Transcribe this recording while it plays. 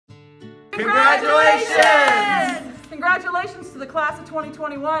Congratulations! Congratulations to the class of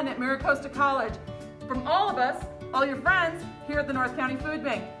 2021 at MiraCosta College. From all of us, all your friends here at the North County Food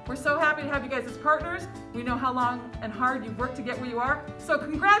Bank. We're so happy to have you guys as partners. We know how long and hard you've worked to get where you are. So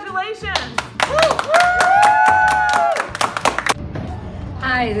congratulations!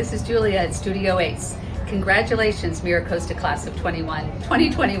 Hi, this is Julia at Studio Ace. Congratulations, MiraCosta class of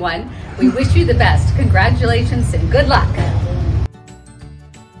 2021. We wish you the best. Congratulations and good luck.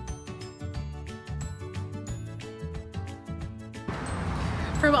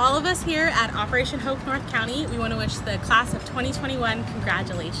 From all of us here at Operation Hope North County, we want to wish the class of 2021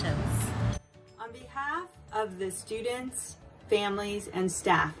 congratulations. On behalf of the students, families, and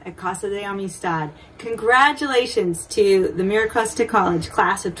staff at Casa de Amistad, congratulations to the MiraCosta College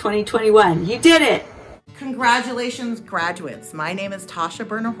class of 2021. You did it! Congratulations, graduates. My name is Tasha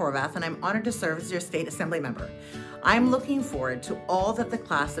Berner-Horvath, and I'm honored to serve as your state assembly member. I'm looking forward to all that the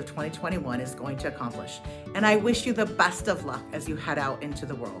class of 2021 is going to accomplish, and I wish you the best of luck as you head out into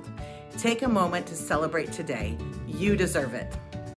the world. Take a moment to celebrate today. You deserve it.